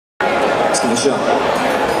asking the show.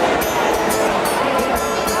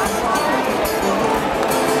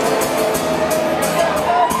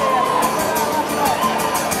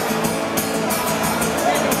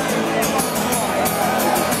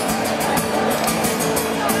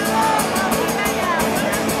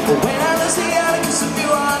 When I was the Atticus of New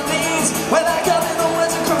Orleans, when I come in the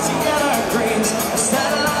woods across the evergreens, I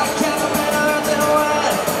started like a cattleman earth and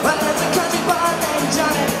wide. But there's a country boy named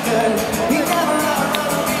Johnny Good. He never ever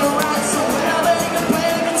run a real right so well, but he can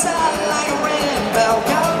play the guitar like a ringing bell.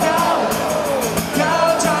 Go, go, go,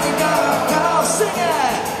 Johnny, go, go, sing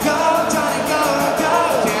it. Go, Johnny, go, go,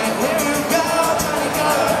 can't hear you. Go, Johnny,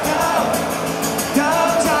 go, go, go,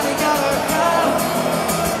 Johnny, go, go,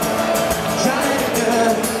 Johnny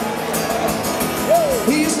Good.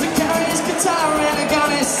 He used to carry his guitar and a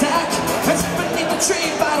gun in his sack and sit beneath the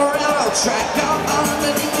tree by the railroad track. Out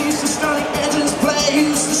underneath, he used to strum the engines play. He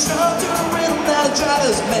used to strum to the rhythm that the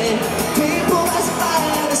drivers made. People pass by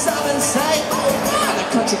and they stop and say, oh man, a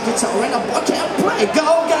country guitar and a boy can't play.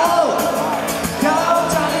 Go, go, go,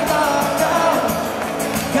 Johnny, go, go,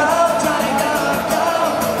 go, Johnny, go, go,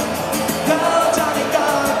 go, Johnny, go,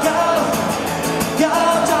 go, go,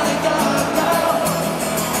 Johnny, go, go,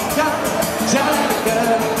 go, Johnny, go.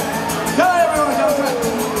 Go everyone, go for it.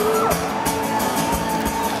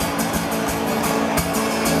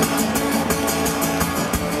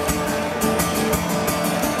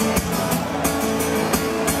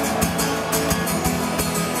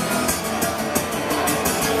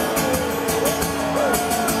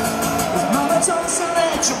 His mama told us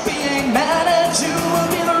that you'll be a man and you will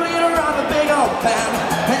be the leader of a big old band.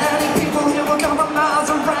 Many people here will come from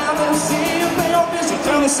miles around and see you play your music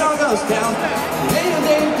till the sun goes down. Later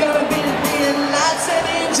they're gonna be the lights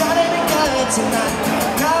and Johnny be good tonight.